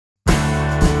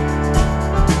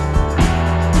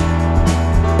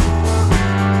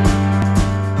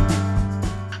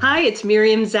Hi, it's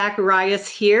Miriam Zacharias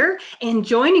here, and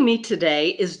joining me today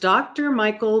is Dr.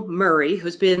 Michael Murray,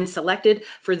 who's been selected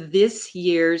for this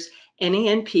year's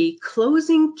NANP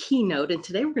closing keynote. And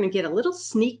today we're going to get a little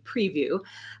sneak preview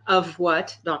of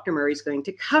what Dr. Murray is going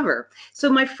to cover.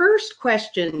 So my first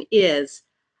question is,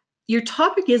 your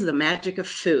topic is the magic of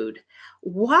food.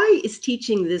 Why is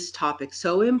teaching this topic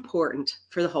so important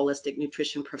for the holistic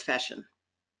nutrition profession?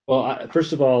 Well,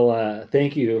 first of all,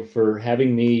 thank you for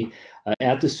having me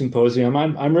at the symposium.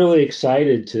 I'm really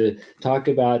excited to talk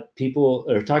about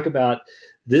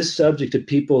this subject to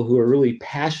people who are really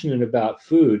passionate about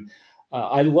food.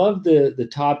 I love the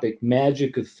topic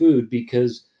magic of food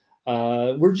because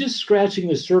we're just scratching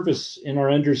the surface in our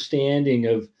understanding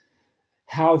of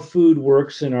how food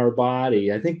works in our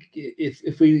body. I think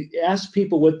if we ask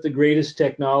people what the greatest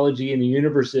technology in the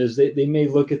universe is, they may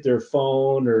look at their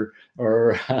phone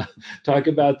or talk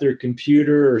about their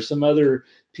computer or some other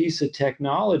piece of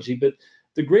technology. But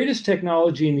the greatest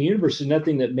technology in the universe is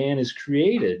nothing that man has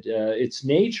created. It's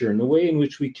nature, and the way in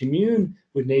which we commune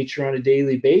with nature on a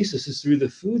daily basis is through the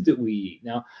food that we eat.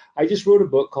 Now, I just wrote a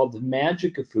book called The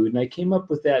Magic of Food, and I came up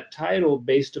with that title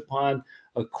based upon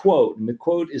a quote, and the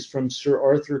quote is from Sir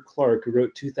Arthur Clarke, who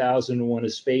wrote 2001: A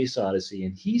Space Odyssey,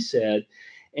 and he said,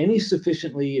 any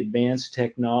sufficiently advanced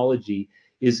technology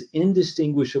is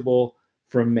indistinguishable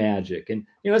from magic. And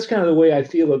that's kind of the way I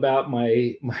feel about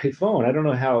my phone. I don't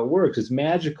know how it works. It's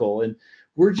magical, and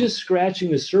we're just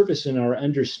scratching the surface in our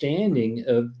understanding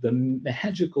of the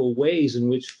magical ways in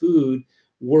which food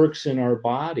works in our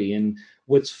body. And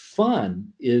what's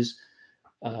fun is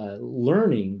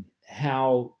learning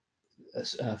how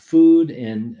food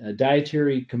and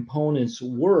dietary components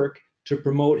work to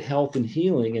promote health and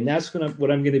healing, and that's what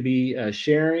I'm going to be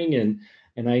sharing.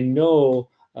 And I know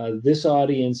this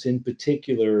audience in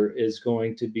particular is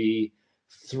going to be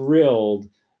thrilled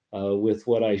with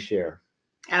what I share.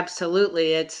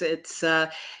 Absolutely, it's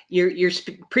you're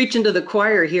preaching to the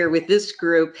choir here with this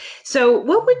group. So,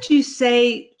 what would you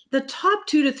say the top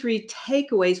 2 to 3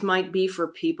 takeaways might be for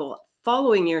people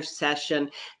following your session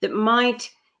that might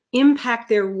impact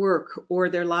their work or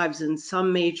their lives in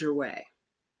some major way?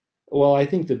 Well, I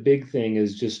think the big thing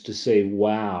is just to say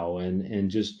wow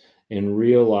and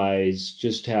realize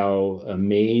just how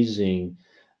amazing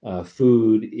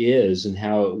food is and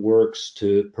how it works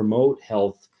to promote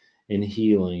health and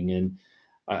healing. And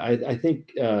I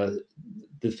think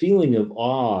the feeling of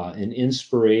awe and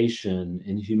inspiration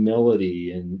and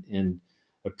humility and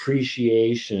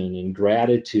appreciation and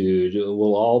gratitude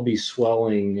will all be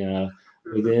swelling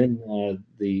within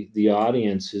the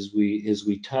audience as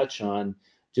we touch on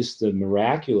just the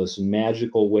miraculous and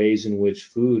magical ways in which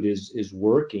food is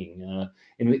working,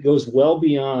 and it goes well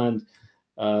beyond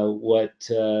what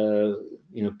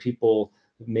people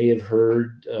may have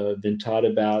heard, been taught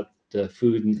about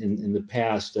food in the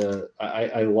past.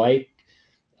 I like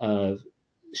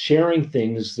sharing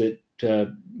things that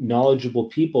knowledgeable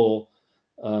people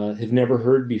have never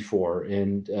heard before,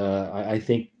 and I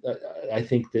think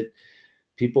that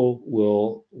people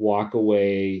will walk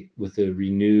away with a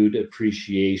renewed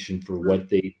appreciation for what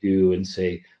they do and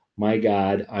say, my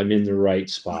God, I'm in the right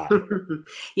spot.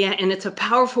 Yeah, and it's a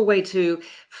powerful way to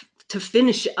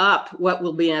finish up what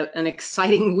will be an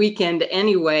exciting weekend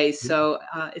anyway. So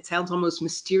it sounds almost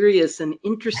mysterious and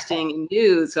interesting and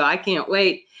new. So I can't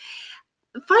wait.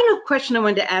 The final question I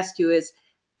wanted to ask you is,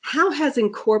 how has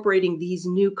incorporating these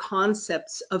new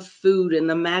concepts of food and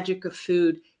the magic of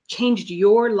food changed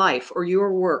your life or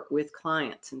your work with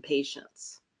clients and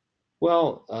patients?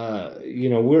 Well,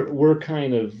 we're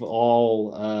kind of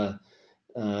all uh,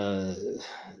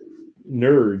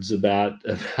 nerds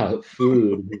about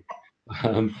food.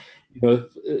 Um,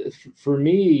 for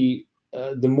me,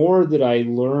 the more that I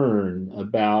learn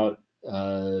about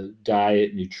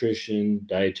diet, nutrition,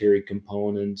 dietary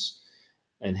components,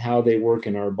 and how they work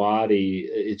in our body,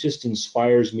 it just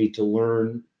inspires me to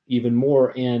learn even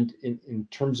more. And in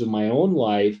terms of my own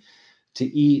life, to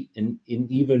eat in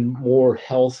even more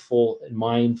healthful and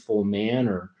mindful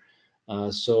manner.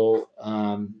 So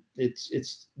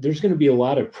it's there's going to be a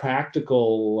lot of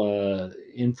practical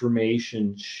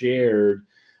information shared,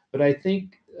 but I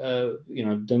think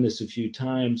I've done this a few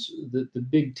times. The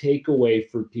big takeaway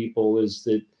for people is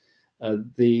that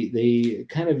they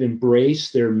kind of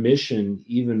embrace their mission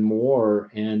even more,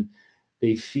 and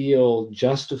they feel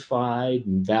justified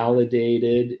and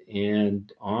validated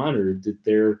and honored that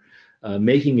they're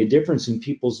making a difference in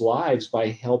people's lives by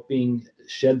helping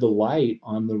shed the light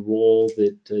on the role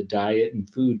that diet and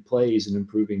food plays in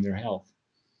improving their health.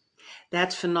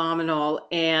 That's phenomenal.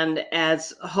 And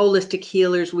as holistic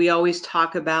healers, we always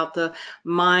talk about the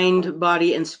mind,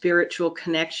 body, and spiritual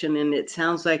connection. And it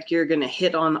sounds like you're going to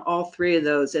hit on all three of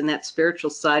those in that spiritual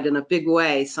side in a big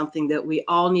way, something that we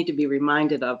all need to be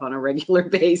reminded of on a regular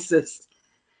basis.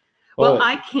 Well, Oh,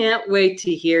 I can't wait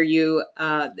to hear you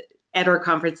at our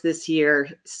conference this year.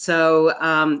 So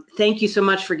thank you so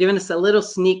much for giving us a little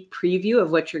sneak preview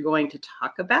of what you're going to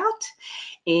talk about.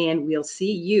 And we'll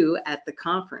see you at the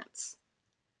conference.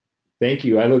 thank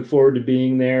you. I look forward to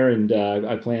being there, and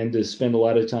I plan to spend a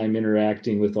lot of time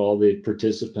interacting with all the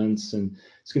participants, and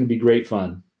it's going to be great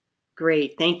fun.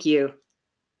 Great. Thank you.